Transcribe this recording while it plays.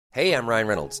Hey, I'm Ryan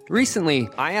Reynolds. Recently,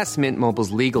 I asked Mint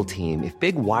Mobile's legal team if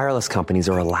big wireless companies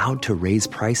are allowed to raise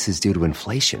prices due to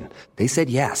inflation. They said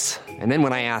yes. And then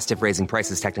when I asked if raising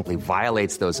prices technically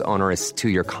violates those onerous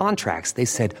two-year contracts, they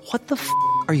said, "What the f***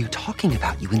 are you talking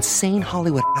about, you insane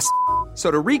Hollywood ass?" So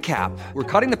to recap, we're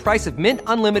cutting the price of Mint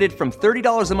Unlimited from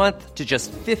 $30 a month to just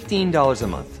 $15 a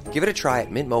month. Give it a try at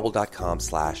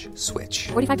mintmobile.com/switch.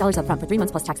 $45 up front for 3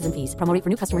 months plus taxes and fees. Promo rate for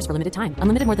new customers for limited time.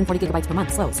 Unlimited more than 40 gigabytes per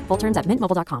month. Slows full terms at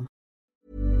mintmobile.com.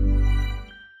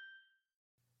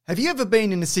 Have you ever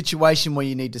been in a situation where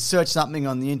you need to search something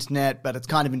on the internet, but it's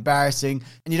kind of embarrassing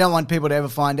and you don't want people to ever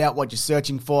find out what you're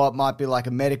searching for? It might be like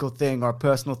a medical thing or a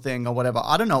personal thing or whatever.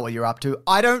 I don't know what you're up to.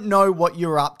 I don't know what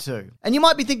you're up to. And you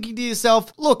might be thinking to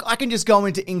yourself, look, I can just go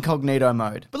into incognito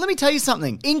mode. But let me tell you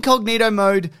something. Incognito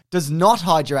mode does not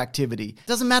hide your activity. It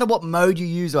doesn't matter what mode you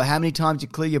use or how many times you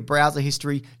clear your browser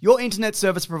history. Your internet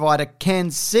service provider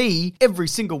can see every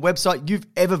single website you've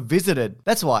ever visited.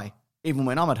 That's why, even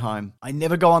when I'm at home, I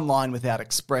never go online without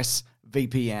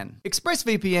ExpressVPN.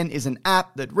 ExpressVPN is an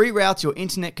app that reroutes your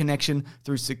internet connection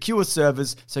through secure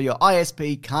servers so your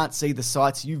ISP can't see the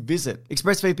sites you visit.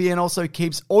 ExpressVPN also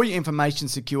keeps all your information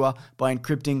secure by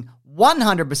encrypting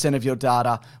 100% of your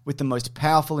data with the most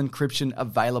powerful encryption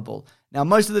available. Now,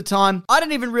 most of the time, I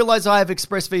don't even realize I have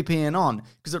ExpressVPN on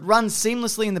because it runs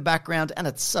seamlessly in the background and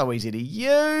it's so easy to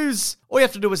use. All you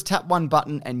have to do is tap one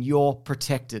button and you're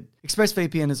protected.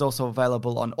 ExpressVPN is also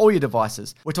available on all your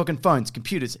devices. We're talking phones,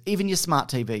 computers, even your smart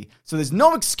TV. So there's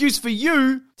no excuse for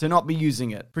you to not be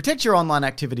using it. Protect your online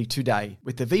activity today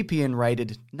with the VPN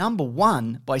rated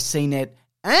 #1 by CNET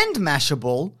and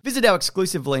Mashable. Visit our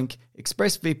exclusive link,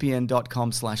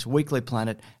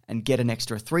 expressvpn.com/weeklyplanet, and get an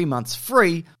extra 3 months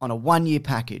free on a 1-year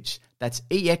package. That's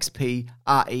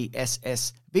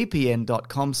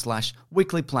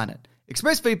expressvpn.com/weeklyplanet.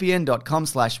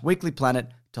 expressvpn.com/weeklyplanet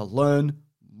to learn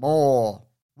more.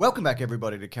 Welcome back,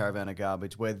 everybody, to Caravan of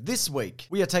Garbage, where this week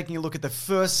we are taking a look at the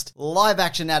first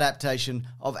live-action adaptation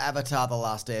of Avatar: The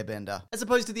Last Airbender, as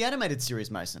opposed to the animated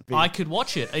series, Mason. I could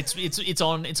watch it. It's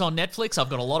on Netflix. I've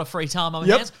got a lot of free time on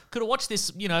my hands. Could have watched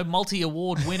this,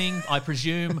 multi-award winning, I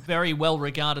presume, very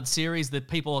well-regarded series that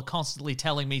people are constantly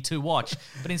telling me to watch.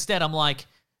 But instead, I'm like,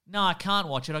 no, I can't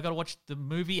watch it. I got to watch the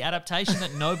movie adaptation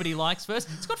that nobody likes first.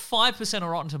 It's got 5% on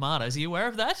Rotten Tomatoes. Are you aware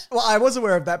of that? Well, I was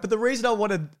aware of that, but the reason I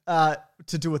wanted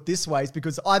to do it this way is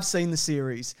because I've seen the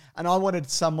series and I wanted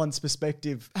someone's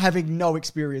perspective having no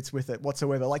experience with it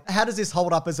whatsoever. Like, how does this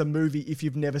hold up as a movie if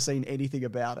you've never seen anything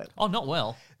about it? Oh, not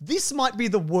well. This might be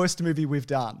the worst movie we've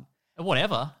done.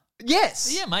 Whatever.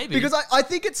 Yes. Yeah, maybe. Because I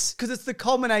think it's because it's the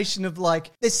culmination of,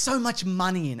 like, there's so much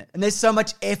money in it and there's so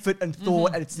much effort and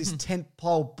thought and it's this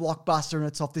tentpole blockbuster and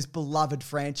it's off this beloved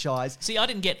franchise. See, I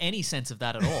didn't get any sense of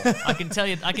that at all. I can tell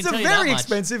you that much. It's a very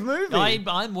expensive movie.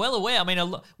 I'm well aware. I mean,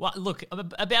 look,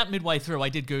 about midway through, I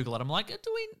did Google it. I'm like,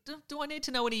 do I need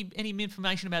to know any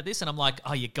information about this? And I'm like,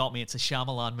 oh, you got me. It's a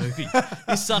Shyamalan movie.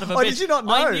 You son of a bitch. Did you not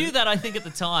know? I knew that, I think, at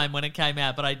the time when it came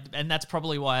out, and that's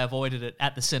probably why I avoided it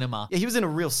at the cinema. Yeah, he was in a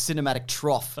real cinematic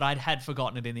trough. But had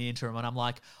forgotten it in the interim, and I'm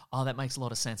like, oh, that makes a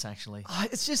lot of sense, actually.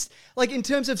 It's just, like, in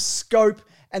terms of scope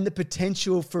and the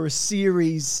potential for a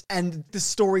series and the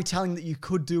storytelling that you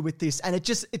could do with this, and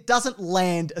it doesn't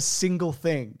land a single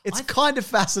thing. It's kind of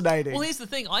fascinating. Well, here's the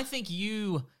thing. I think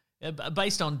you,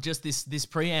 based on just this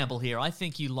preamble here, I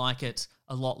think you like it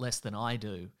a lot less than I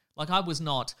do. Like, I was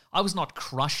not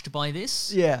crushed by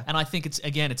this. Yeah. And I think it's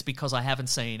because I haven't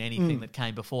seen anything that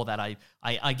came before that. I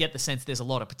get the sense there's a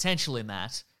lot of potential in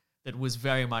that was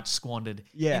very much squandered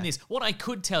in this. What I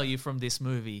could tell you from this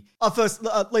movie... Oh, first,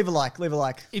 leave a like.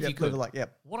 If you could. Leave a like,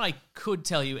 yep. What I could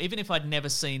tell you, even if I'd never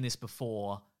seen this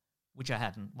before, which I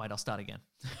hadn't. Wait, I'll start again.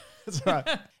 That's right.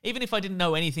 Even if I didn't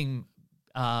know anything...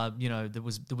 that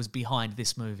was behind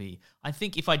this movie, I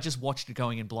think if I just watched it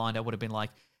going in blind, I would have been like,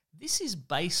 this is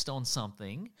based on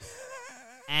something,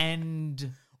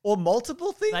 and... Or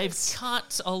multiple things? They've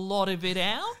cut a lot of it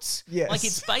out. Yes. Like,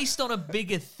 it's based on a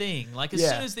bigger thing. Like, as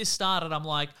soon as this started, I'm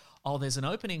like, oh, there's an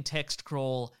opening text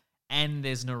crawl and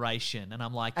there's narration. And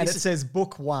I'm like... And it says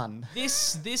book 1.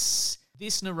 This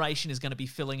narration is going to be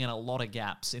filling in a lot of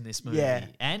gaps in this movie. Yeah.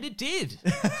 And it did.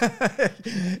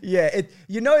 Yeah.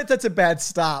 That's a bad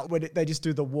start when they just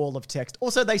do the wall of text.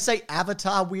 Also, they say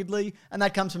Avatar weirdly, and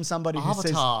that comes from somebody who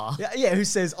says... who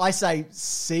says, I say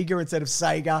Sega instead of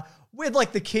Sega. We're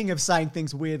like the king of saying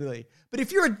things weirdly. But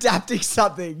if you're adapting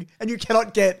something and you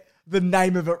cannot get the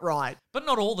name of it right. But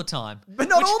not all the time. But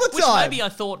not all the time. Which maybe I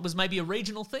thought was maybe a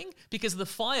regional thing, because the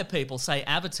fire people say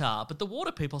Avatar, but the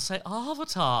water people say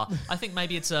Avatar. I think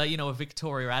maybe it's a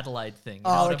Victoria Adelaide thing. You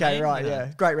know what I mean? Right,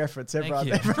 yeah. Great reference. Everyone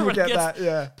will get that,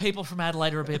 yeah. People from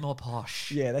Adelaide are a bit more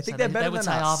posh. Yeah, they think they're better than us.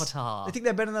 They would say Avatar. They think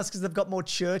they're better than us because they've got more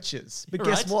churches. But You're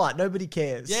guess what? Nobody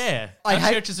cares. Yeah. Our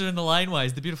churches are in the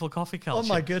laneways, the beautiful coffee culture. Oh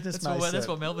my goodness, that's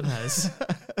what Melbourne has.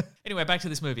 Anyway, back to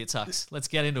this movie. It sucks. Let's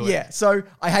get into it. Yeah, so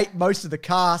I hate most of the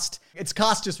cast. It's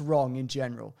cast just wrong in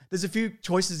general. There's a few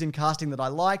choices in casting that I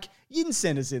like.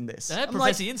 Yinsen is in this.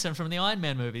 Professor Yinsen from the Iron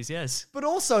Man movies, yes. But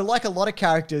also, like a lot of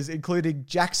characters, including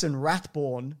Jackson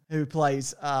Rathbone, who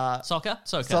plays...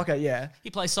 Soccer, yeah.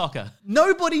 He plays soccer.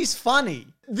 Nobody's funny.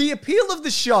 The appeal of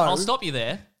the show... I'll stop you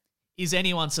there. Is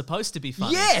anyone supposed to be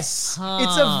funny? Yes!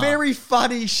 It's a very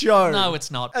funny show. No,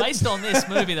 it's not. Based on this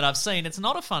movie that I've seen, it's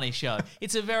not a funny show.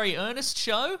 It's a very earnest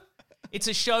show. It's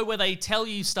a show where they tell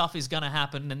you stuff is going to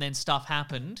happen and then stuff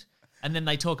happened. And then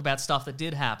they talk about stuff that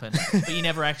did happen, but you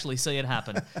never actually see it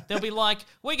happen. They'll be like,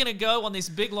 we're going to go on this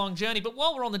big, long journey, but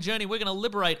while we're on the journey, we're going to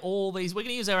liberate all these... We're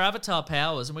going to use our avatar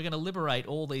powers, and we're going to liberate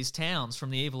all these towns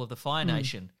from the evil of the Fire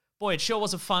Nation. Boy, it sure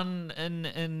was a fun and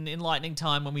enlightening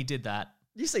time when we did that.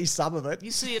 You see some of it. You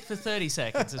see it for 30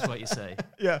 seconds is what you see.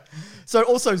 Yeah. So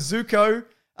also Zuko,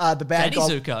 the bad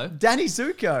guy. Danny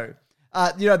Zuko.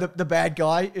 The bad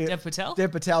guy. Dev Patel?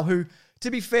 Dev Patel, who, to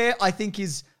be fair, I think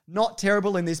is not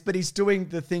terrible in this, but he's doing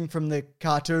the thing from the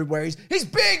cartoon where he's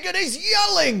big and he's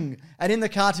yelling. And in the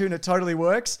cartoon, it totally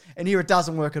works. And here it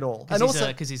doesn't work at all.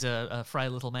 Because he's a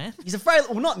frail little man. He's a frail...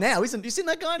 Well, not now, isn't he? You seen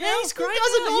that guy now? Yeah, he's great. The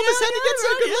guy's enormous. How did he get so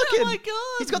good looking? Oh, my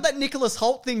God. He's got that Nicholas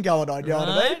Hoult thing going on, you know what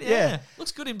I mean? Yeah.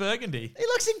 Looks good in burgundy. He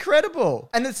looks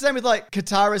incredible. And it's the same with,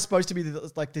 Katara's supposed to be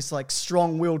this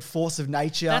strong-willed force of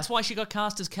nature. That's why she got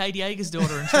cast as Kate Yeager's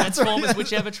daughter in Transformers,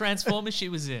 whichever Transformers she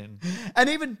was in. And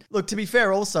even, look, to be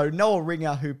fair also, Noah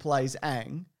Ringer, who plays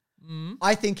Aang,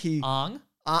 I think he... Aang?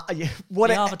 The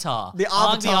Avatar. The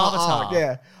Avatar.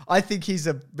 Yeah. I think he's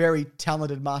a very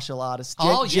talented martial artist.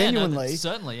 Genuinely.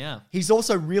 Certainly, yeah. He's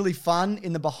also really fun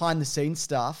in the behind-the-scenes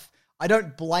stuff. I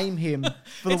don't blame him.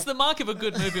 It's the mark of a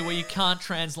good movie where you can't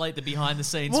translate the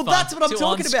behind-the-scenes fun that's what I'm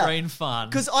talking about. on-screen fun.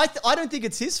 Because I don't think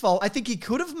it's his fault. I think he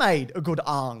could have made a good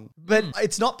Aang, but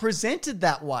it's not presented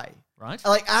that way. Right?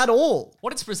 At all.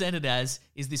 What it's presented as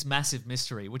is this massive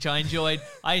mystery, which I enjoyed.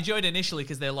 I enjoyed initially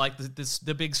because they're like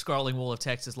the big scrolling wall of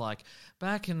text is like,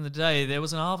 back in the day there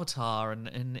was an avatar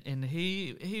and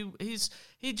he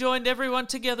joined everyone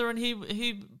together and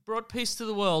he brought peace to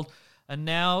the world, and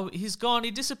now he's gone. He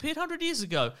disappeared 100 years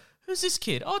ago. Who's this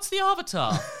kid? Oh, it's the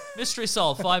Avatar. Mystery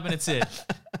solved 5 minutes in.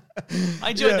 I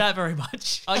enjoyed that very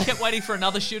much. I kept waiting for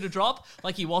another shoe to drop,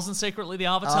 like he wasn't secretly the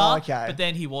Avatar, but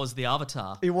then he was the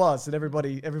Avatar. He was, and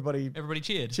everybody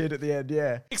cheered. Cheered at the end,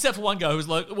 yeah. Except for one guy who was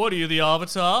like, "What are you, the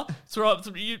Avatar?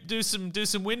 You do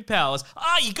some wind powers."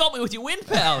 You got me with your wind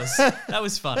powers. That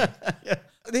was funny. Yeah.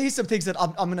 Here's some things that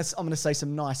I'm gonna say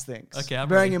some nice things. Okay, I'm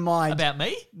bearing ready. in mind About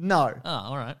me? No. Oh,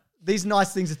 all right. These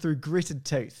nice things are through gritted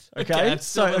teeth. Okay, I'm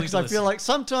still willing because to I feel listen. like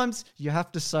sometimes you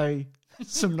have to say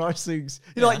some nice things.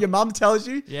 You know, like your mum tells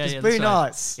you, just be that's right.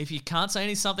 nice. If you can't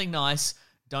say something nice,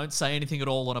 don't say anything at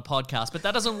all on a podcast. But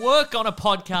that doesn't work on a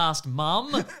podcast,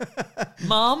 Mum.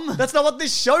 Mum. That's not what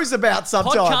this show's about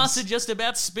sometimes. Podcasts are just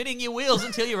about spinning your wheels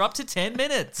until you're up to 10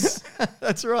 minutes.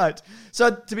 That's right.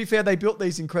 So, to be fair, they built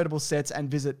these incredible sets and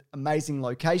visit amazing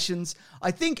locations.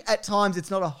 I think at times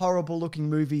it's not a horrible-looking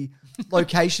movie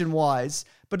location-wise,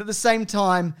 but at the same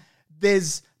time,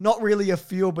 there's not really a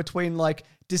feel between,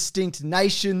 distinct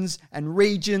nations and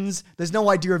regions. There's no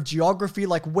idea of geography,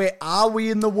 where are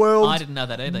we in the world? I didn't know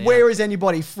that either. Where is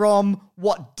anybody from?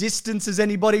 What distance has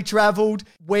anybody traveled?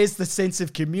 Where's the sense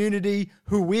of community?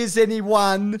 Who is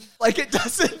anyone? It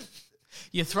doesn't...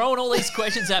 You're throwing all these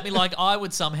questions at me like I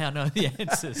would somehow know the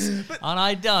answers, and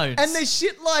I don't. And there's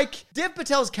shit like Dev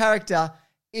Patel's character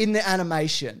in the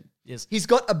animation. Yes. He's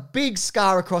got a big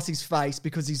scar across his face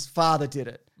because his father did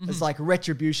it. It's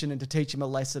retribution and to teach him a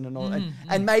lesson and all.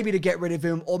 And maybe to get rid of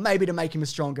him or maybe to make him a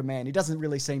stronger man. He doesn't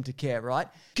really seem to care, right?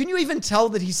 Can you even tell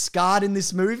that he's scarred in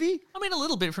this movie? I mean, a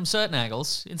little bit from certain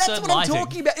angles. That's what I'm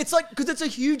talking about. It's because it's a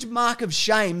huge mark of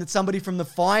shame that somebody from the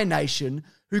Fire Nation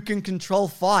who can control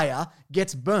fire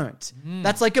gets burnt.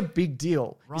 That's a big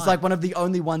deal. Right. He's one of the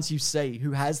only ones you see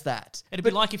who has that. It'd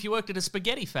be like if you worked at a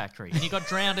spaghetti factory and you got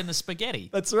drowned in the spaghetti.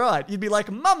 That's right. You'd be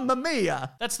like, Mamma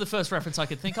Mia. That's the first reference I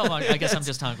could think of. I guess I'm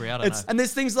just hungry. I don't know. And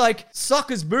there's things like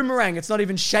soccer's boomerang. It's not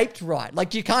even shaped right.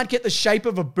 You can't get the shape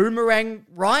of a boomerang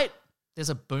right. There's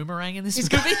a boomerang in this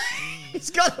movie?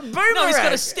 He's got a boomerang. No, he's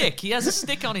got a stick. He has a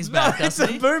stick on his back, doesn't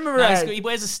he? It's a boomerang. No, he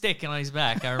wears a stick on his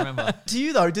back, I remember. To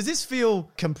you, though, does this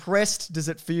feel compressed? Does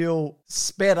it feel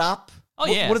sped up? Oh,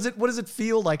 yeah. What does it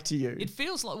feel like to you? It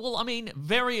feels like, well, I mean,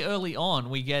 very early on,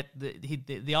 we get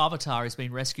the Avatar has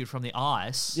been rescued from the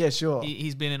ice. Yeah, sure.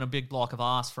 He's been in a big block of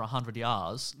ice for 100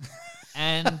 years.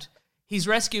 And he's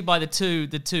rescued by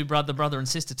the brother and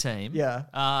sister team. Yeah.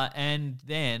 And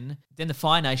then the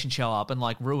Fire Nation show up and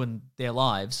like ruin their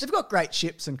lives. They've got great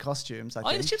ships and costumes, I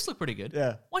think. The ships look pretty good.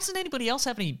 Yeah. Why doesn't anybody else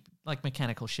have any like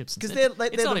mechanical ships? Because it's they're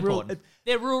not the important. rule.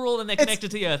 They're rural and they're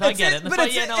connected to the earth. I get it.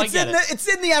 I get it. It's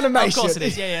in the animation. Of course it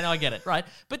is. Yeah, no, I get it. Right.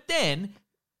 But then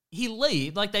he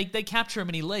leaves, like they capture him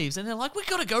and he leaves and they're like, we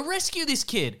got to go rescue this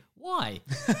kid. Why?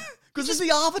 Because it's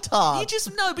the Avatar. You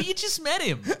just met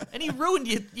him and he ruined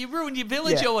your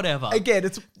village or whatever. Again,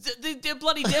 it's the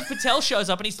bloody Dev Patel shows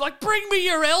up and he's like, bring me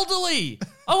your elderly.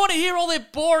 I want to hear all their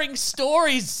boring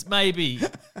stories, maybe.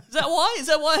 Is that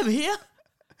why I'm here?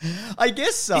 I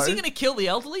guess so. Is he going to kill the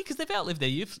elderly? Because they've outlived their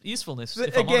usefulness,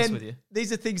 if I'm honest with you.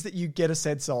 These are things that you get a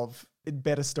sense of in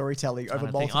better storytelling over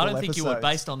multiple episodes. I don't think you were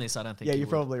based on this. I don't think you you're would.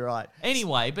 probably right.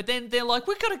 Anyway, but then they're like,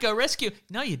 we've got to go rescue.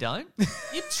 No, you don't.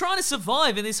 You're trying to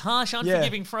survive in this harsh,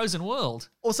 unforgiving, frozen world.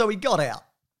 Also, he got out.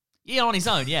 Yeah, on his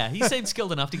own, yeah. He seemed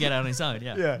skilled enough to get out on his own,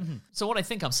 yeah. Yeah. Mm-hmm. So what I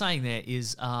think I'm saying there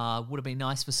is would have been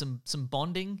nice for some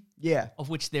bonding. Yeah. Of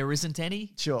which there isn't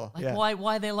any. Sure, Like yeah.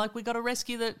 why they're like, we got to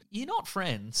rescue the... You're not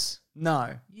friends. No.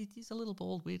 He's a little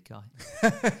bald, weird guy.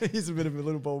 He's a bit of a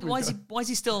little bald. Why is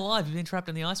he still alive? He's been trapped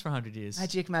in the ice for 100 years.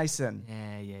 Magic Mason.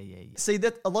 Yeah. See,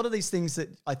 that a lot of these things that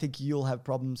I think you'll have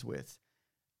problems with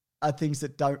are things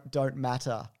that don't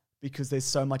matter because there's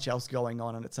so much else going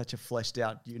on and it's such a fleshed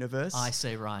out universe. I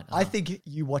see, right. I think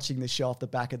you watching the show off the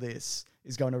back of this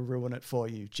is going to ruin it for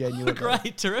you, genuinely.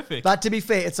 Great, terrific. But to be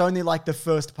fair, it's only like the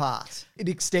first part. It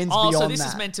extends beyond that. Oh, so this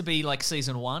is meant to be like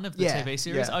season 1 of the TV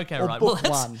series? Yeah. Okay, or right. Book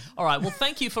well, one. All right, well,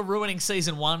 thank you for ruining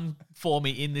season 1 for me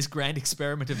in this grand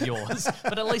experiment of yours.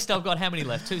 But at least I've got how many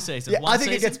left? 2 seasons? Yeah, One I think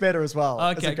season? it gets better as well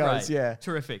as Okay, it goes. great. Yeah.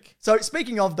 Terrific. So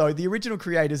speaking of, though, the original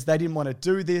creators, they didn't want to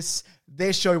do this.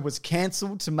 Their show was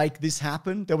cancelled to make this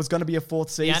happen. There was going to be a 4th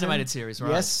season. The animated series, right?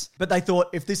 Yes. But they thought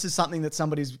if this is something that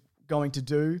somebody's going to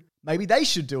do, maybe they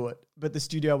should do it. But the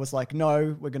studio was like,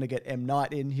 no, we're going to get M.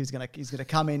 Night in. He's going to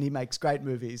come in. He makes great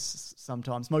movies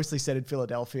sometimes, mostly set in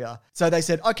Philadelphia. So they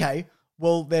said, okay,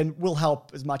 well, then we'll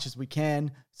help as much as we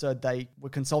can. So they were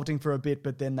consulting for a bit,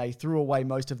 but then they threw away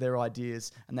most of their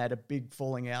ideas and they had a big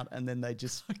falling out. And then they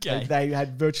just, they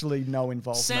had virtually no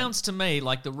involvement. Sounds to me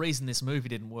like the reason this movie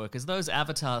didn't work is those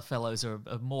Avatar fellows are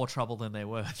more trouble than they're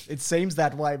worth. It seems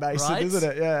that way, Mason, Right?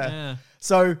 isn't it? Yeah.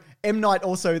 So M. Night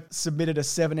also submitted a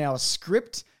 7-hour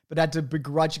script, but had to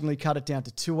begrudgingly cut it down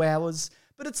to 2 hours.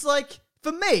 But it's like,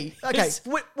 for me, okay,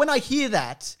 when I hear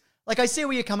that, like I see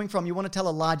where you're coming from. You want to tell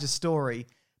a larger story,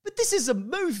 but this is a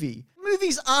movie.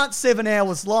 Movies aren't 7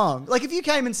 hours long. Like if you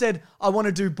came and said, I want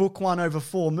to do book 1 over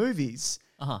 4 movies.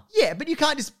 Yeah, but you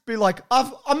can't just be like,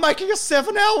 I'm making a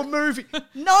 7-hour movie.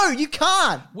 No, you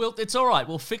can't. Well, it's all right.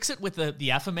 We'll fix it with the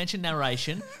aforementioned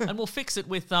narration, and we'll fix it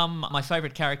with my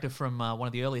favourite character from one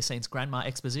of the earlier scenes, Grandma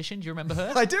Exposition. Do you remember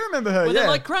her? I do remember her, Well, yeah. they're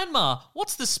like, Grandma,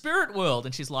 what's the spirit world?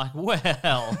 And she's like,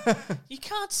 well, you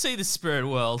can't see the spirit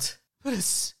world. But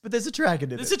there's a dragon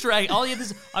in it. There's a dragon. Oh, yeah,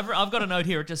 I've got a note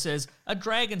here. It just says a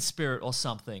dragon spirit or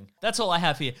something. That's all I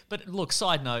have here. But look,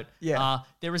 side note. Yeah.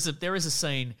 There is a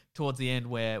scene towards the end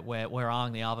where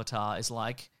Aang the Avatar is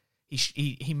like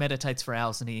he meditates for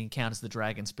hours and he encounters the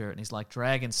dragon spirit and he's like,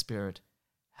 dragon spirit,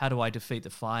 how do I defeat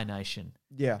the Fire Nation?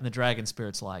 Yeah. And the dragon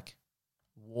spirit's like,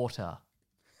 water.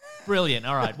 Brilliant.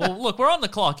 All right. Well, look, we're on the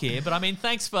clock here, but I mean,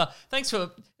 thanks for.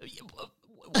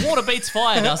 Water beats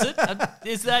fire, does it?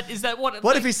 Is that what?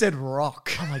 What if he said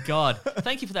rock? Oh my god!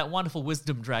 Thank you for that wonderful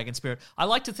wisdom, dragon spirit. I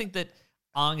like to think that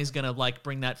Aang is gonna like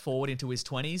bring that forward into his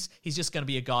 20s. He's just gonna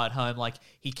be a guy at home, like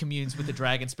he communes with the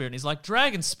dragon spirit, and he's like,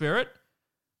 "Dragon spirit,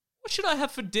 what should I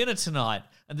have for dinner tonight?"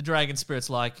 And the dragon spirit's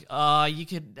like, you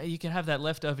could have that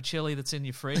leftover chili that's in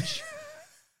your fridge."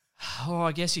 Or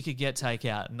I guess you could get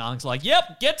takeout. And Aang's like,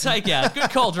 "Yep, get takeout. Good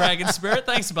call, dragon spirit.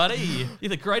 Thanks, buddy. You're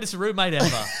the greatest roommate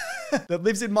ever." That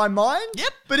lives in my mind?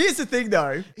 Yep. But here's the thing,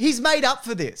 though. He's made up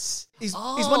for this. He's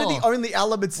one of the only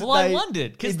elements that I they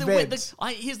wondered, because invent.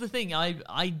 here's the thing.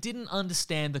 I didn't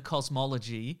understand the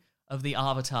cosmology of the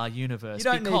Avatar universe. You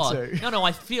don't need to. No,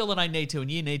 I feel that I need to,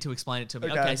 and you need to explain it to me.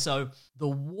 Okay, so the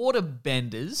water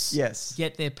benders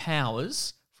get their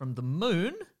powers from the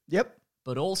moon,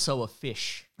 but also a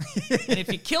fish. And if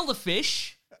you kill the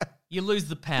fish, you lose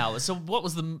the power. So what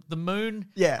was the moon?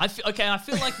 Yeah. I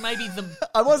feel like maybe the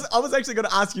I was actually going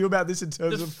to ask you about this in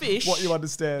terms of fish, what you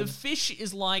understand. The fish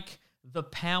is like the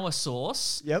power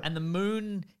source, Yep. and the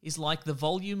moon is like the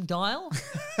volume dial.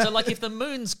 So, like, if the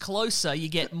moon's closer, you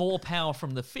get more power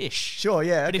from the fish. Sure,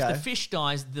 yeah, But if okay. the fish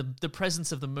dies, the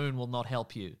presence of the moon will not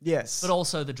help you. Yes. But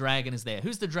also the dragon is there.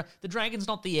 Who's the the dragon's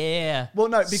not the air Well,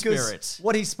 no, because spirit.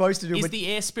 what he's supposed to do... Is with- the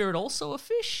air spirit also a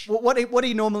fish? What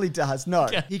he normally does, no.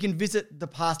 Okay. He can visit the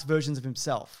past versions of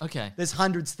himself. Okay. There's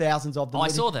hundreds, thousands of them. Oh, I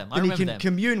that saw them. I that he remember can them.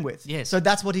 commune with. Yes. So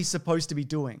that's what he's supposed to be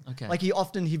doing. Okay. Like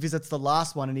he visits the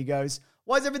last one and he goes,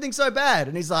 why is everything so bad?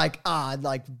 And he's like,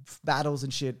 like battles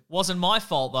and shit. Wasn't my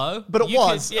fault, though. But it You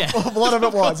was. could- yeah. A lot of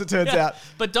it was, it turns Yeah. out.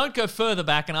 But don't go further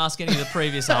back and ask any of the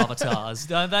previous avatars.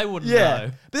 They wouldn't Yeah.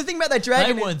 know. But the thing about that They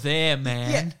dragon... weren't there,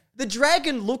 man. Yeah. The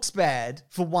dragon looks bad,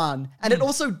 for one, and Hmm. it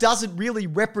also doesn't really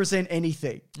represent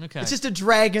anything. Okay. It's just a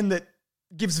dragon that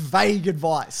gives vague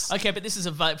advice. Okay, but this is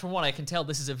from what I can tell,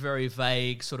 this is a very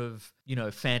vague sort of,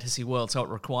 fantasy world, so it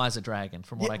requires a dragon,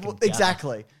 from what I can gather.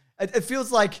 Exactly. It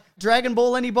feels like Dragon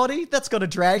Ball, anybody? That's got a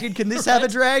dragon. Can this have a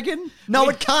dragon? No,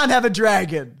 it can't have a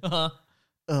dragon. Ugh.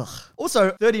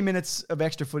 Also, 30 minutes of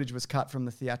extra footage was cut from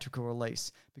the theatrical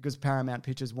release because Paramount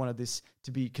Pictures wanted this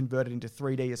to be converted into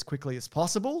 3D as quickly as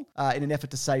possible in an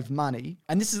effort to save money.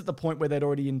 And this is at the point where they'd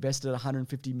already invested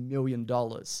 $150 million.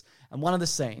 And one of the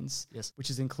scenes, Yes.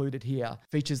 which is included here,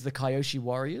 features the Kyoshi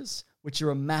Warriors, which are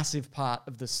a massive part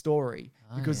of the story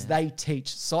because they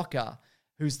teach soccer.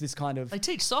 Who's this kind of... They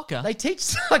teach soccer. They teach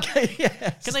soccer,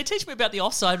 yes. Can they teach me about the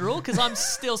offside rule? Because I'm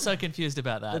still so confused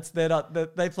about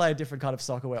that. They play a different kind of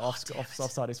soccer where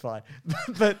offside is fine.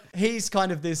 But he's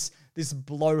kind of this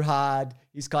blowhard,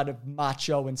 he's kind of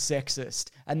macho and sexist,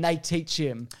 and they teach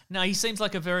him. No, he seems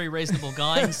like a very reasonable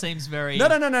guy. He seems very...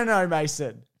 No,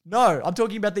 Mason. No, I'm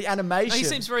talking about the animation. No, he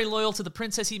seems very loyal to the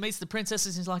princess. He meets the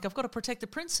princesses and he's like, I've got to protect the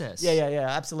princess. Yeah,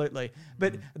 absolutely.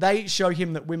 But they show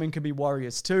him that women can be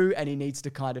warriors too, and he needs to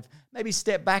kind of maybe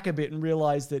step back a bit and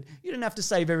realize that you don't have to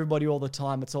save everybody all the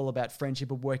time. It's all about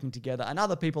friendship and working together. And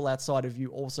other people outside of you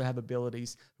also have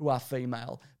abilities who are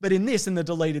female. But in the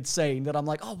deleted scene, that I'm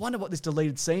like, I wonder what this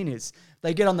deleted scene is.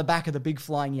 They get on the back of the big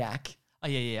flying yak. Oh,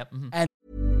 yeah. Mm-hmm. And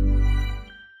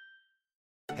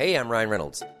Hey, I'm Ryan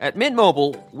Reynolds. At Mint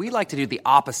Mobile, we like to do the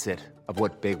opposite of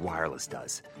what Big Wireless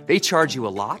does. They charge you a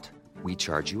lot, we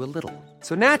charge you a little.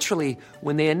 So naturally,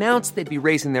 when they announced they'd be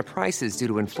raising their prices due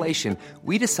to inflation,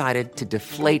 we decided to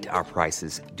deflate our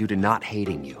prices due to not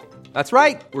hating you. That's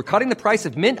right. We're cutting the price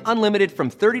of Mint Unlimited from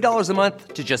 $30 a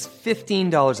month to just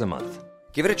 $15 a month.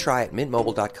 Give it a try at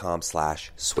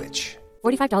mintmobile.com/switch.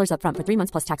 $45 upfront for 3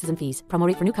 months plus taxes and fees. Promo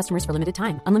rate for new customers for limited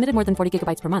time. Unlimited more than 40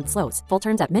 gigabytes per month. Slows full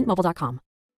terms at mintmobile.com.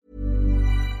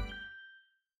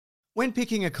 when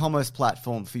picking a commerce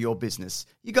platform for your business,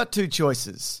 you got two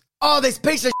choices. Oh, this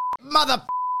piece of mother...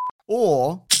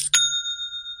 Or...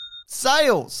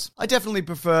 sales. I definitely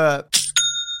prefer...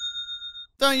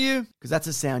 Don't you? Because that's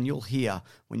a sound you'll hear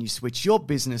when you switch your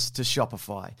business to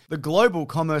Shopify, the global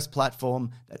commerce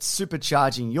platform that's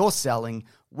supercharging your selling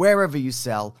wherever you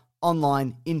sell,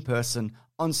 online, in person,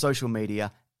 on social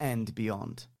media, and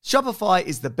beyond. Shopify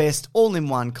is the best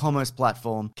all-in-one commerce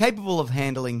platform capable of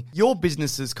handling your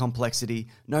business's complexity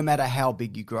no matter how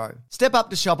big you grow. Step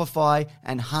up to Shopify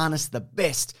and harness the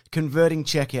best converting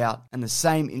checkout and the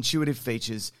same intuitive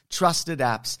features, trusted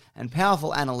apps, and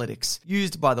powerful analytics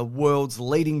used by the world's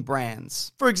leading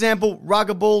brands. For example,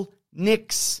 Ruggable,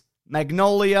 Nix,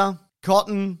 Magnolia,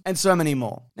 Cotton, and so many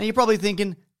more. Now you're probably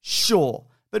thinking, sure,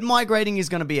 but migrating is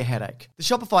going to be a headache. The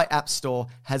Shopify App Store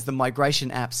has the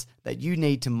migration apps that you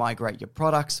need to migrate your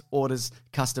products, orders,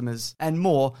 customers, and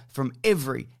more from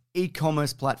every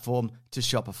e-commerce platform to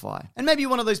Shopify. And maybe you're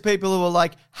one of those people who are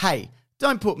like, hey,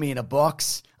 don't put me in a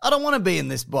box. I don't want to be in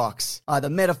this box, either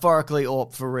metaphorically or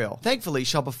for real. Thankfully,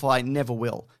 Shopify never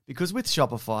will, because with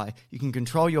Shopify, you can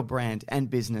control your brand and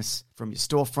business from your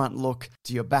storefront look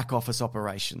to your back office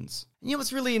operations. And you know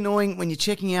what's really annoying? When you're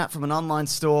checking out from an online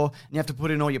store and you have to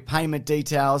put in all your payment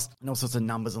details and all sorts of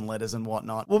numbers and letters and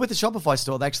whatnot. Well, with the Shopify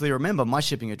store, they actually remember my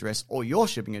shipping address or your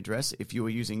shipping address if you were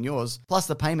using yours, plus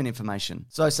the payment information.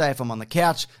 So say if I'm on the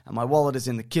couch and my wallet is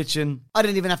in the kitchen, I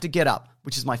don't even have to get up,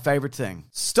 which is my favorite thing.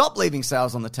 Stop leaving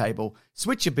sales on the table,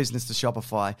 switch your business to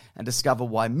Shopify, and discover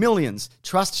why millions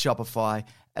trust Shopify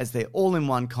as their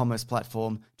all-in-one commerce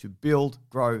platform to build,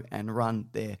 grow, and run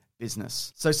their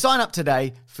business. So sign up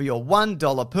today for your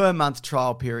 $1 per month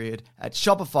trial period at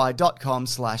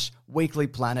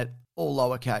shopify.com/weeklyplanet, all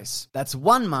lowercase. That's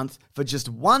 1 month for just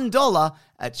 $1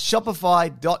 at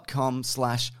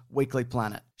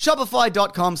shopify.com/weeklyplanet.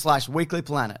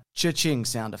 Shopify.com/weeklyplanet. Cha-ching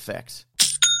sound effect.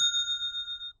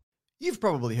 You've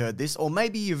probably heard this, or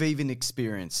maybe you've even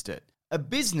experienced it. A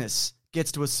business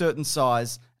gets to a certain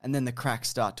size and then the cracks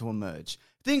start to emerge.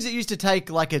 Things that used to take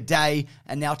like a day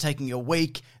and now taking a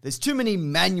week. There's too many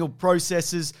manual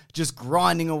processes just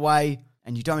grinding away,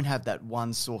 and you don't have that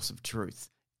one source of truth.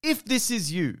 If this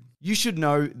is you, you should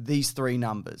know these three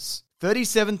numbers.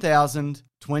 37,000,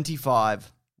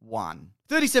 25, 1.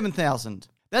 37,000.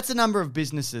 That's the number of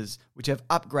businesses which have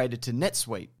upgraded to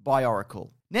NetSuite by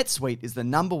Oracle. NetSuite is the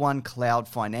 #1 cloud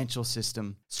financial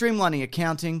system, streamlining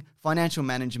accounting, financial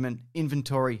management,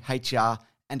 inventory, HR,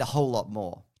 and a whole lot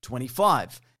more.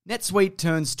 25. NetSuite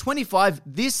turns 25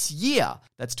 this year.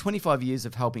 That's 25 years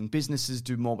of helping businesses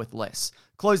do more with less,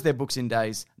 close their books in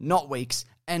days, not weeks,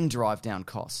 and drive down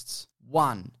costs.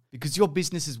 1. Because your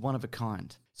business is one of a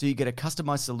kind. So you get a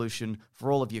customized solution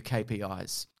for all of your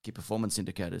KPIs, key performance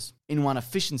indicators, in one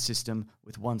efficient system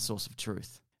with one source of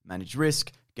truth. Manage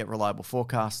risk, get reliable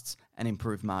forecasts, and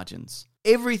improve margins.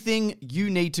 Everything you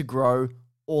need to grow,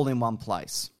 all in one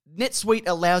place. NetSuite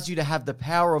allows you to have the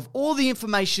power of all the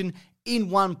information in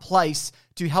one place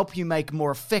to help you make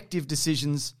more effective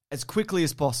decisions as quickly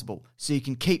as possible so you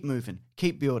can keep moving,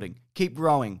 keep building, keep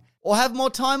growing, or have more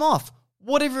time off,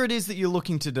 whatever it is that you're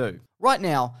looking to do. Right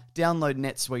now, download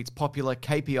NetSuite's popular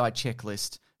KPI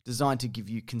checklist designed to give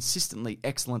you consistently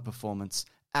excellent performance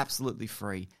absolutely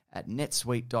free at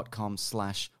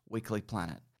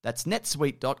netsuite.com/weeklyplanet. That's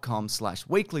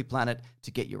netsuite.com/weeklyplanet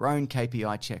to get your own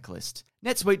KPI checklist.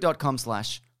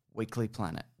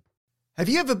 netsuite.com/weeklyplanet. Have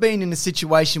you ever been in a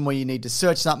situation where you need to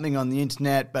search something on the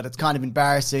internet, but it's kind of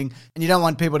embarrassing, and you don't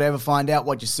want people to ever find out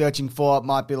what you're searching for? It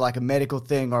might be like a medical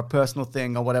thing or a personal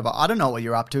thing or whatever. I don't know what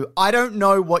you're up to. I don't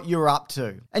know what you're up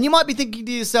to. And you might be thinking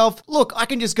to yourself, look, I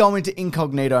can just go into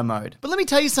incognito mode. But let me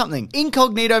tell you something.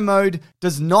 Incognito mode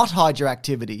does not hide your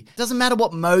activity. It doesn't matter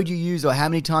what mode you use or how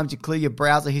many times you clear your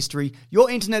browser history.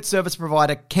 Your internet service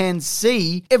provider can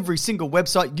see every single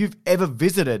website you've ever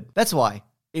visited. That's why,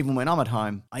 even when I'm at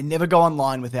home, I never go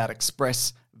online without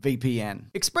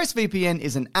ExpressVPN. ExpressVPN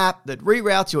is an app that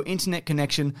reroutes your internet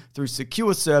connection through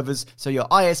secure servers so your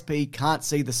ISP can't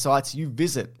see the sites you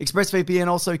visit. ExpressVPN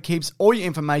also keeps all your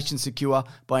information secure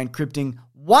by encrypting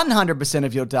 100%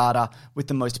 of your data with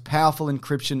the most powerful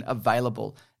encryption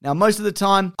available. Now, most of the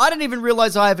time, I don't even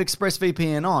realize I have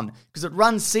ExpressVPN on because it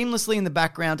runs seamlessly in the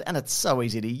background and it's so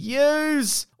easy to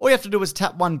use. All you have to do is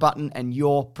tap one button and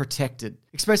you're protected.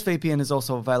 ExpressVPN is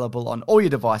also available on all your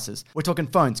devices. We're talking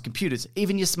phones, computers,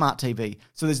 even your smart TV.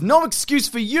 So there's no excuse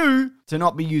for you to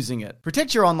not be using it.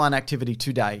 Protect your online activity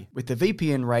today with the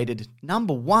VPN rated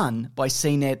 #1 by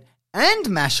CNET and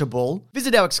Mashable.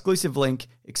 Visit our exclusive link,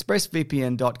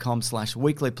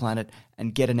 expressvpn.com/weeklyplanet,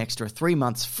 and get an extra 3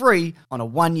 months free on a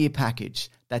 1-year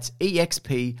package. That's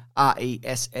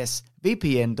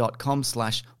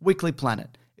expressvpn.com/weeklyplanet.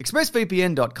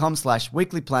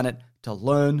 expressvpn.com/weeklyplanet to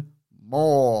learn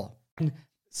more. And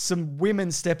some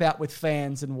women step out with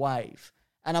fans and wave.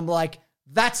 And I'm like,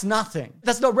 that's nothing.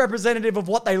 That's not representative of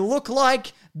what they look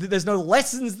like. There's no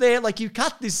lessons there. Like, you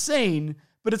cut this scene,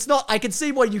 but it's not, I can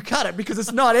see why you cut it because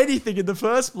it's not anything in the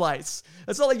first place.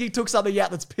 It's not like you took something out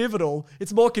that's pivotal.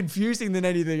 It's more confusing than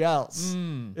anything else.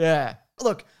 Yeah.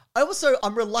 Look,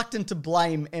 I'm reluctant to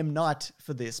blame M. Night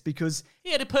for this because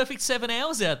He had a perfect 7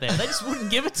 hours out there. They just wouldn't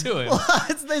give it to him.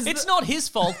 It's not his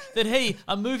fault that he,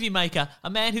 a movie maker, a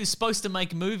man who's supposed to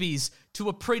make movies to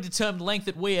a predetermined length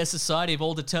that we as society have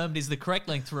all determined is the correct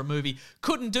length for a movie,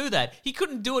 couldn't do that. He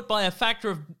couldn't do it by a factor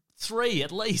of 3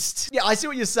 at least. Yeah, I see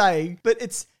what you're saying, but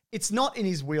it's not in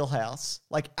his wheelhouse,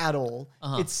 like, at all.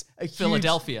 It's a huge...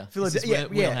 Philadelphia.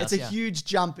 It's a huge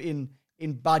jump in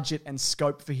budget and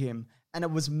scope for him, and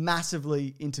it was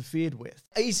massively interfered with.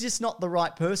 He's just not the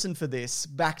right person for this,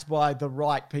 backed by the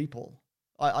right people,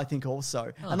 I think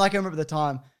also. And like, I remember the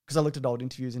time, because I looked at old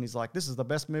interviews and he's like, this is the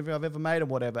best movie I've ever made or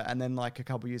whatever. And then like a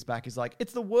couple years back, he's like,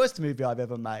 it's the worst movie I've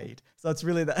ever made. So it's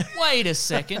really that. Wait a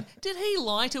second. Did he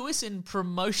lie to us in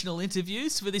promotional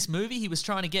interviews for this movie he was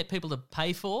trying to get people to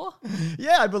pay for?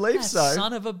 Yeah, I believe so.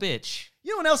 Son of a bitch.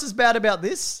 You know what else is bad about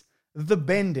this? The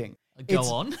bending. Go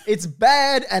on. It's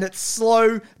bad and it's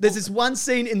slow. There's this one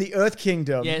scene in the Earth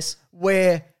Kingdom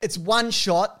where it's one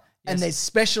shot and there's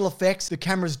special effects. The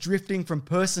camera's drifting from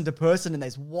person to person and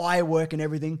there's wire work and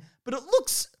everything. But it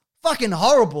looks fucking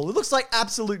horrible. It looks like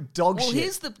absolute dog shit. Well,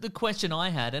 here's the question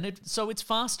I had, and so it's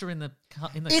faster in the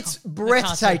It's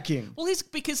breathtaking. Well,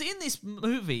 because in this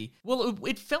movie,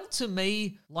 it felt to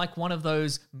me like one of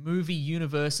those movie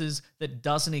universes that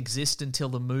doesn't exist until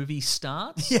the movie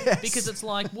starts. Yes. Because it's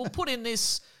like, we'll put in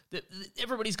this.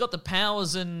 Everybody's got the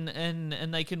powers and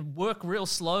they can work real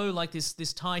slow, like this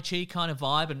Tai Chi kind of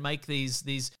vibe, and make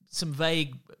these some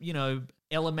vague,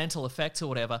 elemental effects or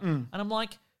whatever. And I'm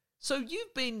like, so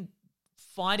you've been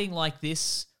fighting like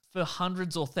this for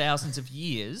hundreds or thousands of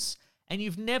years, and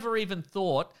you've never even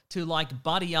thought to like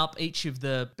buddy up each of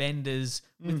the benders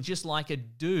with just like a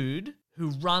dude who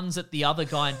runs at the other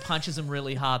guy and punches him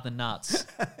really hard in the nuts.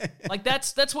 Like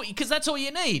that's what, because that's all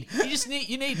you need. You just need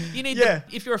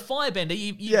if you're a firebender,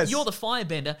 you're the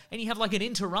firebender, and you have like an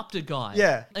interrupter guy.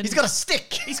 Yeah, and he's got a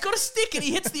stick. He's got a stick, and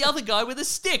he hits the other guy with a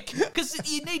stick because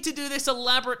you need to do this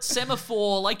elaborate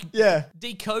semaphore,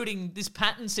 decoding this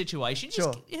pattern situation. You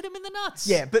just hit him in the nuts.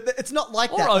 Yeah, but it's not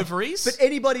like or that. Or ovaries. But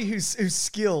anybody who's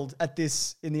skilled at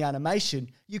this in the animation,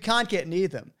 you can't get near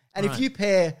them. And if you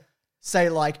pair, say,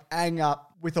 like Aang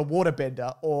up with a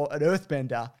waterbender or an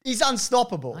earthbender, he's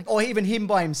unstoppable. Or even him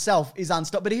by himself is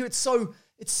unstoppable. But here it's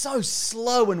so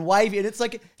slow and wavy, and it's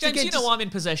like... James, you know I'm in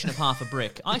possession of half a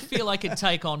brick. I feel I could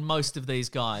take on most of these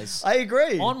guys. I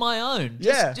agree. On my own.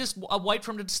 Yeah. Just wait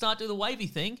for him to start do the wavy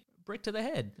thing. Brick to the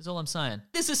head is all I'm saying.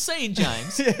 There's a scene,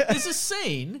 James. There's a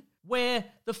scene where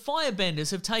the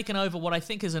firebenders have taken over what I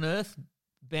think is an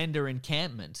earthbender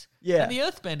encampment. Yeah. And the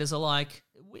earthbenders are like,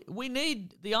 we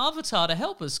need the Avatar to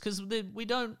help us because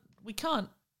we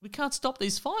can't stop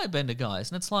these firebender guys.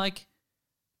 And it's like...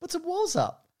 Put some walls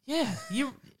up. Yeah,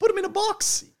 you put them in a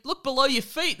box. Look below your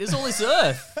feet. There's all this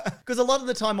earth. Because a lot of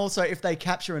the time, also, if they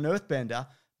capture an earthbender,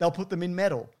 they'll put them in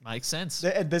metal. Makes sense.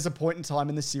 There's a point in time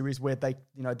in the series where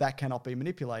that cannot be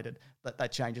manipulated.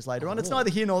 That changes later on. It's neither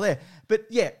here nor there. But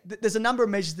yeah, there's a number of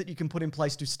measures that you can put in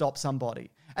place to stop somebody.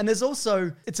 And there's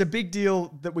also, it's a big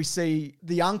deal that we see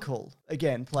the uncle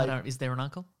again play. Is there an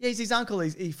uncle? Yeah, he's his uncle.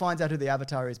 He finds out who the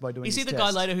Avatar is by doing his test. You see the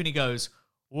test. guy later who he goes,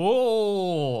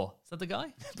 whoa. Is that the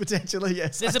guy? Potentially,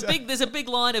 yes. There's a big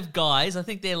line of guys. I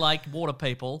think they're like water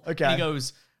people. Okay. And he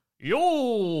goes,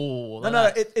 yo.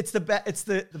 No, it's the bad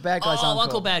guy's uncle.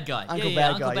 Uncle Bad Guy. Uncle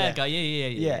Bad Guy.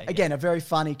 Yeah. Again, a very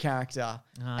funny character.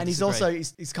 And he's also,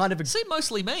 he's kind of a... See,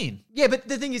 mostly mean. Yeah, but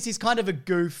the thing is, he's kind of a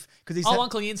goof. Because he's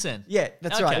Uncle Yinsen. Yeah,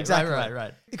 that's right, exactly.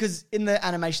 Right. Because in the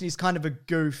animation, he's kind of a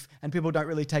goof and people don't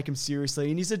really take him seriously.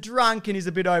 And he's a drunk and he's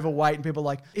a bit overweight and people are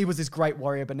like, he was this great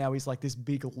warrior, but now he's like this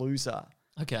big loser.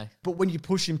 Okay. But when you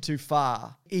push him too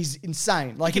far, he's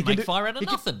insane. Like he can make fire out of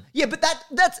nothing. Yeah, but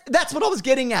that's what I was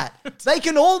getting at. They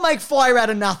can all make fire out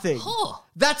of nothing. Huh.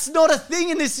 That's not a thing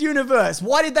in this universe.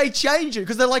 Why did they change it?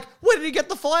 Because they're like, where did he get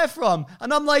the fire from?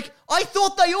 And I'm like, I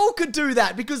thought they all could do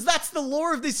that because that's the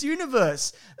law of this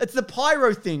universe. It's the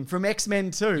pyro thing from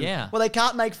X-Men 2. Yeah. Where they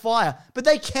can't make fire, but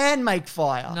they can make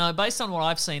fire. No, based on what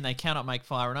I've seen, they cannot make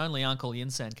fire, and only Uncle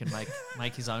Yinsen can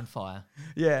make his own fire.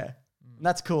 Yeah.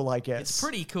 That's cool, I guess. It's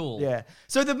pretty cool. Yeah.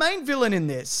 So the main villain in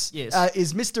this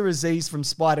is Mr. Aziz from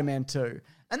Spider-Man 2.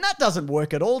 And that doesn't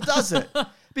work at all, does it?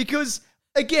 Because,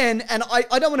 again, and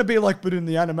I don't want to be like, but in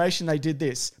the animation they did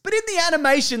this. But in the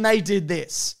animation they did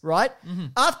this, right? Mm-hmm.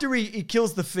 After he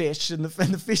kills the fish and the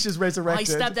fish is resurrected.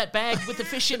 I stabbed that bag with the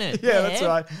fish in it. Yeah, that's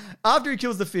right. After he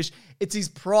kills the fish, it's his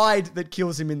pride that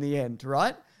kills him in the end,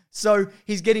 right? So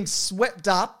he's getting swept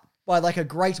up by like a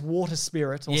great water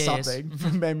spirit or something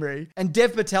from memory. And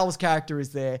Dev Patel's character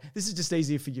is there. This is just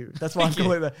easier for you. That's why I'm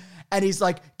calling it that. And he's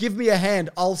like, give me a hand,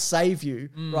 I'll save you,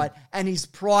 right? And his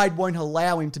pride won't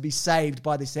allow him to be saved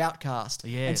by this outcast.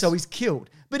 Yes. And so he's killed.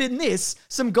 But in this,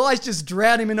 some guys just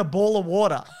drown him in a ball of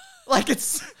water. Like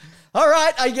it's, all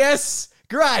right, I guess.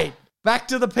 Great. Back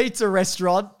to the pizza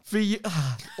restaurant for you.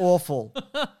 Awful.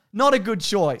 Not a good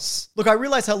choice. Look, I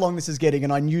realize how long this is getting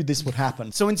and I knew this would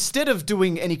happen. So instead of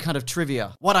doing any kind of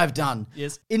trivia, what I've done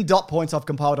in dot points, I've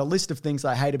compiled a list of things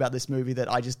I hate about this movie that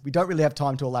we don't really have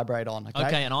time to elaborate on.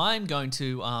 Okay, and I'm going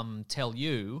to tell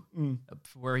you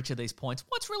for each of these points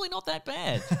what's really not that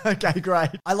bad. Okay, great.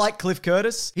 I like Cliff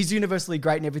Curtis. He's universally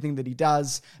great in everything that he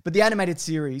does. But the animated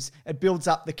series, it builds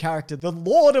up the character, the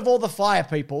Lord of all the Fire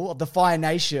People, of the Fire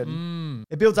Nation.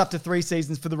 It builds up to 3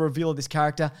 seasons for the reveal of this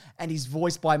character, and he's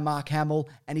voiced by Mark Hamill,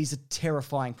 and he's a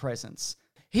terrifying presence.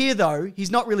 Here, though, he's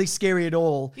not really scary at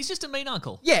all. He's just a mean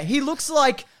uncle. Yeah, he looks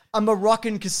like a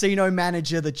Moroccan casino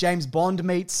manager that James Bond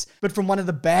meets, but from one of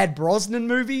the bad Brosnan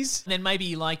movies. And then maybe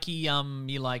he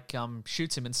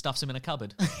shoots him and stuffs him in a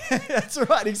cupboard. That's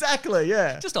right, exactly,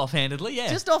 yeah. Just offhandedly,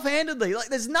 yeah. Just offhandedly. Like,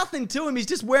 there's nothing to him. He's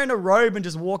just wearing a robe and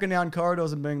just walking down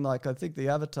corridors and being like, I think the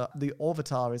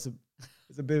Avatar is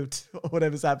a bit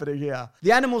whatever's happening here.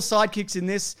 The animal sidekicks in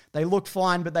this, they look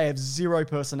fine, but they have zero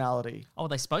personality. Oh,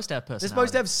 they're supposed to have personality. They're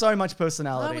supposed to have so much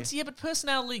personality. But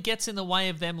personality gets in the way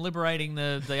of them liberating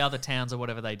the other towns or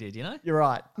whatever they did, you know? You're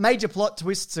right. Major plot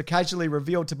twists are casually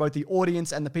revealed to both the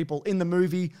audience and the people in the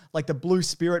movie, like the blue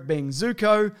spirit being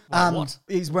Zuko. What?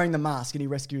 He's wearing the mask and he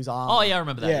rescues Arm. Oh, yeah, I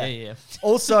remember that. Yeah.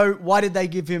 Also, why did they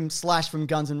give him Slash from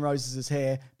Guns N' Roses'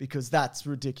 hair? Because that's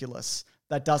ridiculous.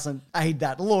 that doesn't aid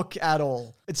that look at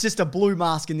all. It's just a blue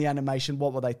mask in the animation.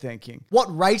 What were they thinking? What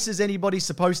race is anybody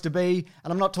supposed to be?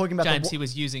 And I'm not talking about James, he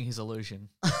was using his illusion.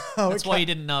 Oh, that's why you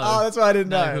didn't know. Oh, that's why I didn't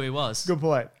know who he was. Good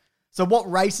point. So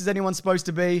what race is anyone supposed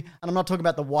to be? And I'm not talking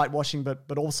about the whitewashing,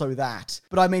 but also that.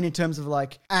 But I mean in terms of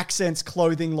like accents,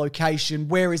 clothing, location,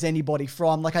 where is anybody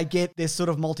from? Like I get they're sort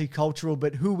of multicultural,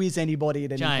 but who is anybody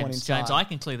at any point in time? James, I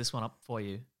can clear this one up for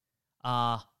you.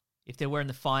 If they're wearing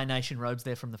the Fire Nation robes,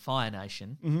 they're from the Fire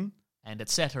Nation. And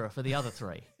etc. for the other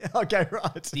three. Okay,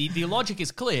 right. The logic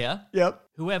is clear. Yep.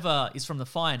 Whoever is from the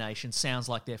Fire Nation sounds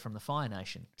like they're from the Fire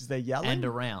Nation. Because they're yelling? And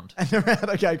around.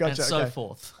 Okay, gotcha. And so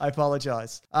forth. I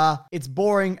apologize. It's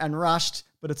boring and rushed,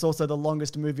 but it's also the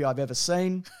longest movie I've ever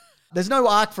seen. There's no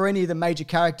arc for any of the major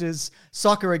characters.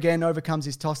 Soccer overcomes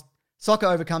his toxic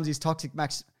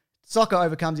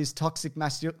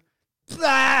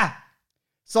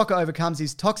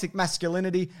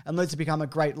masculinity and learns to become a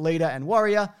great leader and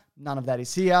warrior. None of that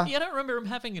is here. Yeah, I don't remember him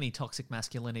having any toxic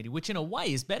masculinity, which in a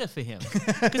way is better for him.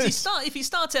 Because if he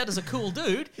starts out as a cool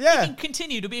dude, he can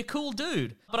continue to be a cool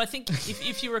dude. But I think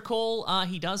if you recall,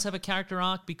 he does have a character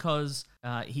arc because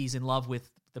he's in love with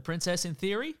the princess in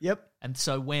theory. Yep. And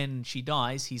so when she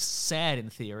dies, he's sad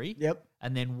in theory. Yep.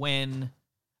 And then when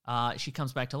she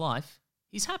comes back to life,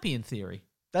 he's happy in theory.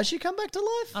 Does she come back to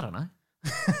life? I don't know.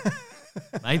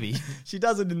 Maybe. She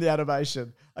does it in the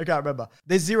animation. I can't remember.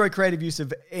 There's zero creative use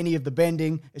of any of the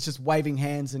bending. It's just waving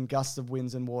hands and gusts of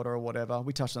winds and water or whatever.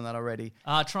 We touched on that already.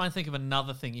 Try and think of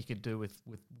another thing you could do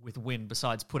with wind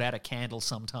besides put out a candle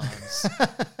sometimes.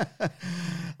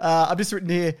 I've just written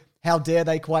here, how dare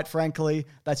they, quite frankly.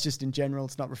 That's just in general.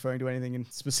 It's not referring to anything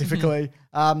specifically.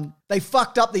 They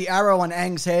fucked up the arrow on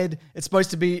Aang's head. It's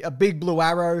supposed to be a big blue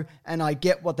arrow, and I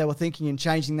get what they were thinking in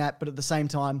changing that, but at the same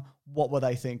time, what were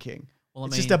they thinking? Well,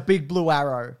 it's just a big blue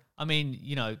arrow. I mean,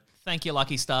 thank you,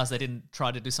 Lucky Stars. They didn't try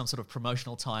to do some sort of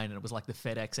promotional tie-in and it was like the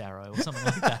FedEx arrow or something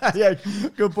like that. Yeah,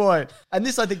 good point. And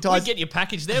this, I think, ties... We get your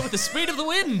package there with the speed of the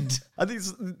wind. I think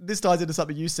this ties into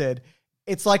something you said.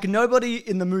 It's like nobody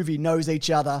in the movie knows each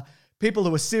other. People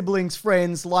who are siblings,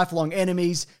 friends, lifelong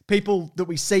enemies, people that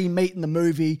we see meet in the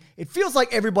movie. It feels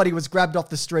like everybody was grabbed off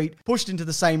the street, pushed into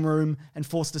the same room, and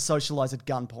forced to socialize at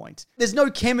gunpoint. There's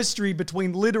no chemistry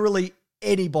between literally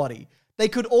anybody. They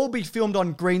could all be filmed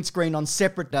on green screen on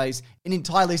separate days in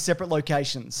entirely separate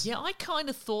locations. Yeah, I kind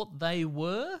of thought they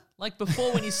were. Like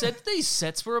before when you said, these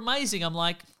sets were amazing, I'm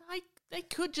like, they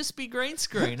could just be green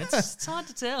screen. It's hard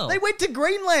to tell. They went to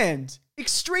Greenland.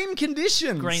 Extreme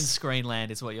conditions. Green Screenland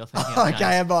is what you're thinking. Okay,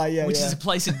 am I? Yeah, which is a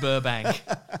place in Burbank.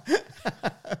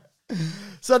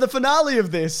 So the finale of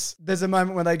this, there's a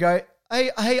moment where they go, hey,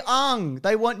 Aang,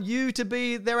 they want you to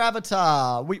be their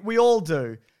avatar. We all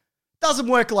do. Doesn't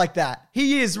work like that.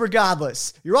 He is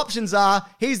regardless. Your options are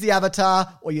he's the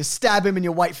avatar or you stab him and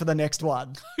you wait for the next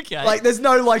one. Okay. Like there's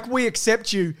no like we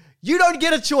accept you. You don't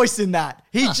get a choice in that.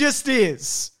 He just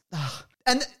is.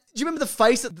 And do you remember the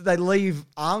face that they leave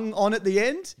Aang on at the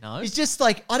end? No. He's just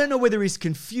like, I don't know whether he's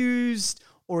confused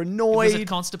or annoyed. Was it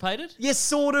constipated? Yes,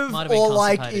 sort of. Might have been or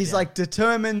like constipated, he's like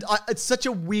determined. It's such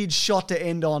a weird shot to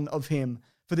end on of him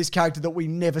for this character that we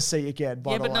never see again,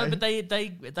 by the way. No, but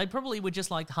they probably were just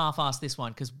like half-assed this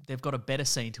one because they've got a better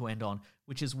scene to end on,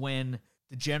 which is when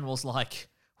the general's like,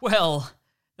 well,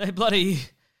 they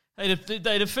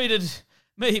defeated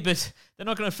me, but they're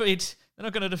not going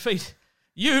to defeat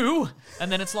you.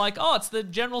 And then it's like, oh, it's the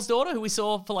general's daughter who we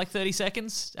saw for like 30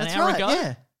 seconds an hour ago.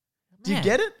 Yeah. Do you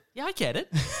get it? Yeah, I get it.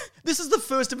 This is the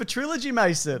first of a trilogy,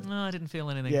 Mason. No, I didn't feel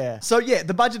anything. Yeah. So yeah,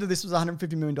 the budget of this was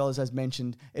 $150 million as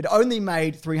mentioned. It only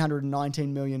made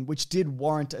 $319 million, which did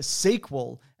warrant a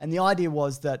sequel. And the idea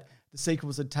was that the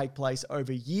sequels would take place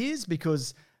over years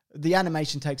because the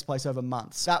animation takes place over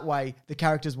months. That way, the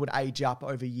characters would age up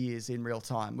over years in real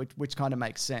time, which kind of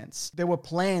makes sense. There were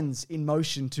plans in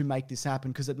motion to make this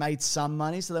happen because it made some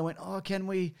money. So they went, oh, can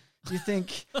we... Do you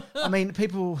think? I mean,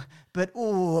 people, but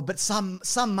some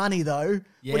money though.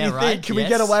 Yeah, what do you right? think? Can we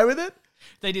get away with it?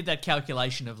 They did that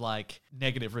calculation of like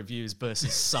negative reviews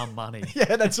versus some money.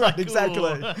 Yeah, that's right,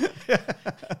 exactly.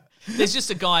 There's just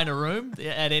a guy in a room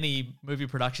at any movie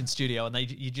production studio, and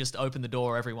you just open the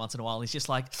door every once in a while, and he's just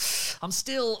like, I'm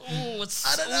still, I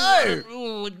don't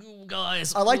know.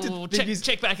 Guys, I like to think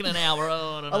check back in an hour.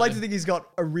 I like to think he's got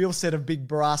a real set of big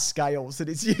brass scales that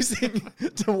he's using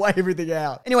to weigh everything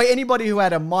out. Anyway, anybody who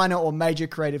had a minor or major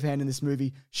creative hand in this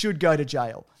movie should go to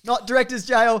jail. Not director's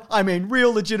jail, I mean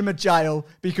real legitimate jail,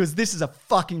 because this is a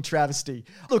fucking travesty. nasty.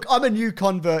 Look, I'm a new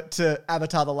convert to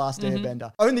Avatar The Last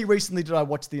Airbender. Only recently did I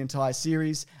watch the entire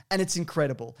series, and it's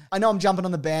incredible. I know I'm jumping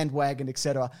on the bandwagon,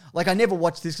 etc. Like, I never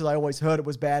watched this because I always heard it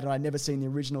was bad, and I'd never seen the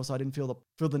original, so I didn't feel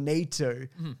the need to.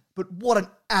 But what an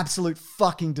absolute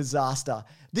fucking disaster.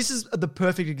 This is the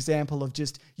perfect example of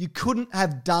just, you couldn't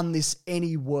have done this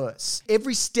any worse.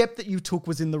 Every step that you took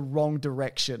was in the wrong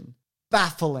direction.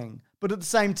 Baffling. But at the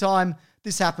same time,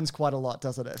 this happens quite a lot,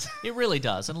 doesn't it? It really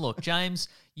does. And look, James,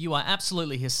 you are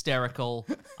absolutely hysterical.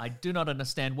 I do not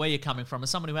understand where you're coming from. As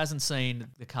someone who hasn't seen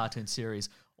the cartoon series,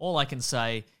 all I can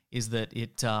say is that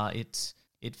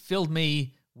it filled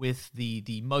me with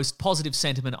the most positive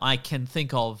sentiment I can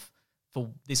think of for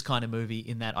this kind of movie,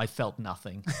 in that I felt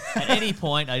nothing. At any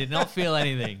point, I did not feel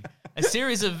anything. A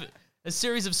series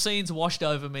of scenes washed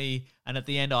over me, and at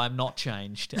the end, I'm not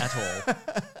changed at all.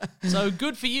 So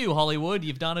good for you, Hollywood.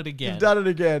 You've done it again. You've done it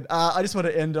again. I just want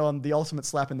to end on the ultimate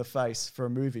slap in the face for a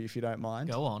movie, if you don't mind.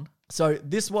 Go on. So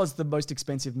this was the most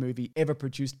expensive movie ever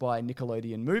produced by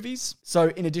Nickelodeon Movies. So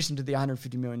in addition to the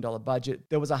 $150 million budget,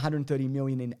 there was $130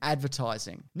 million in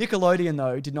advertising. Nickelodeon,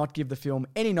 though, did not give the film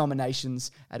any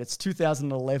nominations at its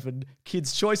 2011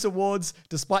 Kids' Choice Awards,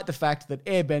 despite the fact that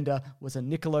Airbender was a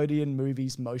Nickelodeon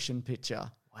Movies motion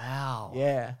picture. Wow.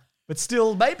 Yeah. But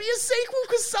still, maybe a sequel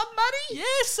because some money?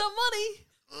 Yeah, some money.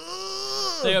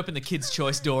 They open the Kids'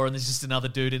 Choice door and there's just another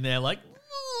dude in there like,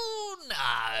 ooh,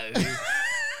 no.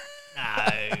 Nah.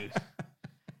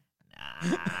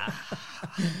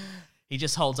 He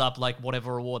just holds up like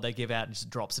whatever award they give out and just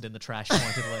drops it in the trash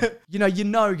pointedly. You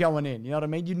know going in, you know what I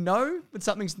mean? You know when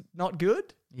something's not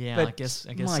good. Yeah, but I guess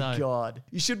my so. God.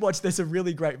 You should watch, there's a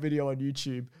really great video on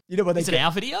YouTube. You know where they Is it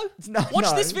our video? No,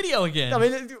 Watch this video again. I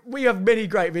mean, we have many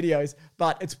great videos,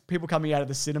 but it's people coming out of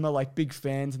the cinema, like big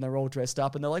fans, and they're all dressed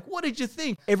up, and they're like, what did you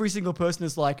think? Every single person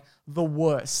is like, the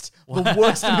worst. Wow. The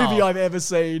worst movie I've ever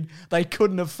seen. They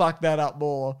couldn't have fucked that up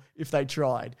more if they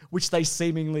tried, which they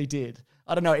seemingly did.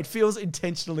 I don't know. It feels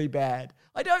intentionally bad.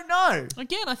 I don't know.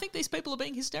 Again, I think these people are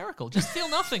being hysterical. Just feel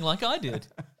nothing like I did.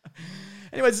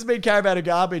 Anyways, this has been Caravan of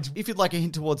Garbage. If you'd like a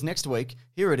hint towards next week,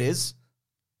 here it is.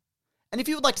 And if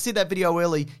you would like to see that video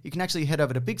early, you can actually head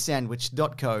over to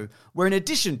bigsandwich.co, where in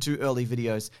addition to early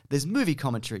videos, there's movie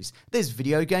commentaries, there's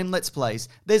video game Let's Plays,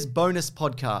 there's bonus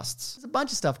podcasts. There's a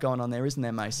bunch of stuff going on there, isn't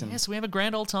there, Mason? Yes, we have a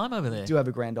grand old time over there. We do have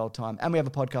a grand old time. And we have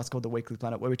a podcast called The Weekly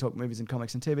Planet, where we talk movies and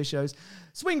comics and TV shows.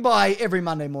 Swing by every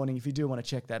Monday morning if you do want to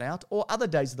check that out, or other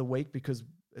days of the week, because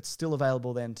it's still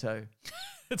available then too.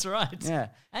 That's right. Yeah.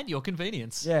 And your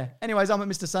convenience. Yeah. Anyways, I'm at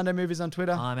Mr. Sunday Movies on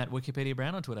Twitter. I'm at Wikipedia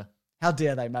Brown on Twitter. How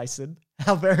dare they, Mason?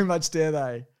 How very much dare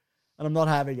they? And I'm not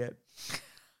having it.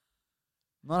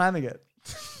 I'm not having it.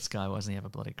 This guy wasn't he have a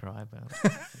bloody cry about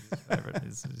his favorite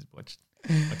is watched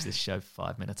this show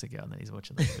 5 minutes ago, and then he's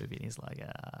watching the movie and he's like,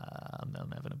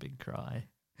 I'm having a big cry.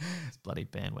 This bloody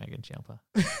bandwagon jumper.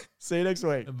 See you next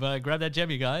week. But grab that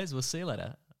gem, you guys. We'll see you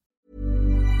later.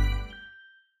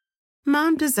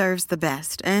 Mom deserves the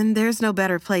best, and there's no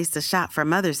better place to shop for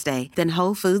Mother's Day than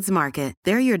Whole Foods Market.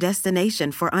 They're your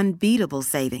destination for unbeatable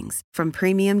savings, from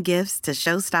premium gifts to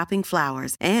show-stopping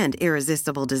flowers and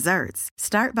irresistible desserts.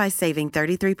 Start by saving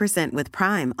 33% with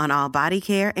Prime on all body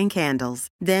care and candles.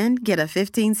 Then get a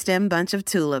 15-stem bunch of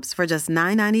tulips for just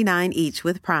 $9.99 each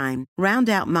with Prime. Round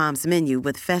out Mom's menu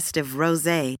with festive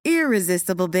rosé,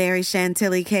 irresistible berry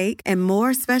chantilly cake, and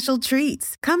more special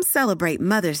treats. Come celebrate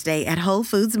Mother's Day at Whole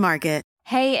Foods Market.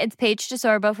 Hey, it's Paige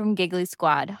DeSorbo from Giggly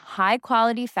Squad. High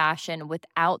quality fashion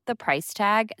without the price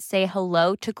tag. Say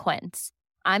hello to Quince.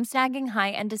 I'm snagging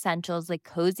high-end essentials like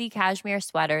cozy cashmere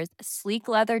sweaters, sleek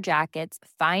leather jackets,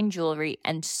 fine jewelry,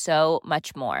 and so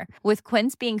much more. With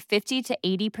Quince being 50 to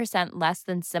 80% less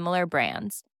than similar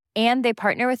brands. And they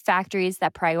partner with factories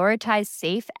that prioritize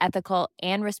safe, ethical,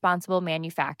 and responsible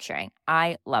manufacturing.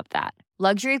 I love that.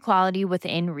 Luxury quality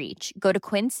within reach. Go to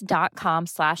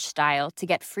quince.com/style to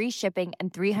get free shipping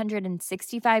and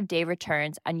 365-day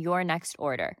returns on your next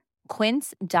order.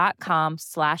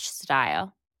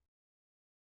 Quince.com/style.